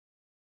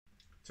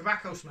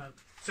tobacco smoke.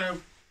 So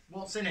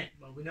what's in it?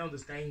 Well, we know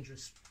there's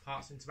dangerous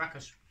parts in tobacco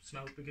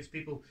smoke because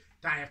people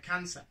die of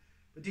cancer.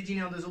 But did you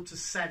know there's up to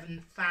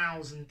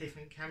 7,000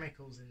 different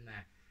chemicals in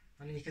there?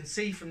 And you can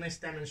see from this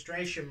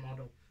demonstration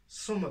model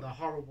some of the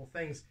horrible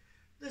things.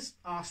 There's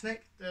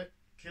arsenic that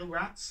kill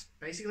rats,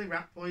 basically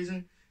rat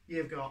poison.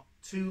 You've got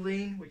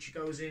toluene, which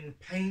goes in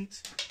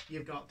paint.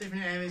 You've got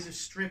different areas of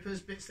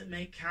strippers, bits that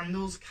make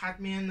candles,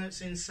 cadmium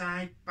that's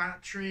inside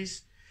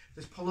batteries.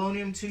 There's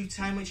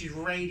polonium-210, which is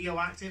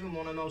radioactive and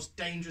one of the most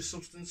dangerous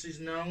substances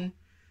known.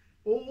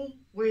 All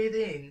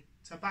within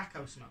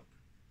tobacco smoke.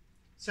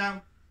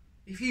 So,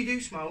 if you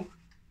do smoke,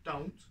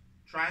 don't.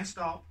 Try and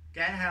stop.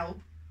 Get help.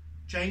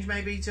 Change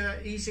maybe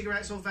to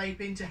e-cigarettes or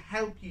vaping to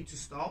help you to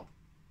stop.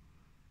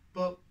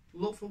 But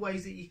look for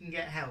ways that you can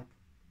get help.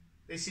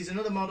 This is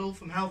another model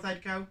from Health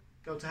Edco.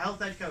 Go to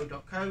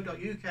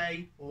healthedco.co.uk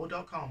or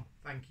 .com.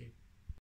 Thank you.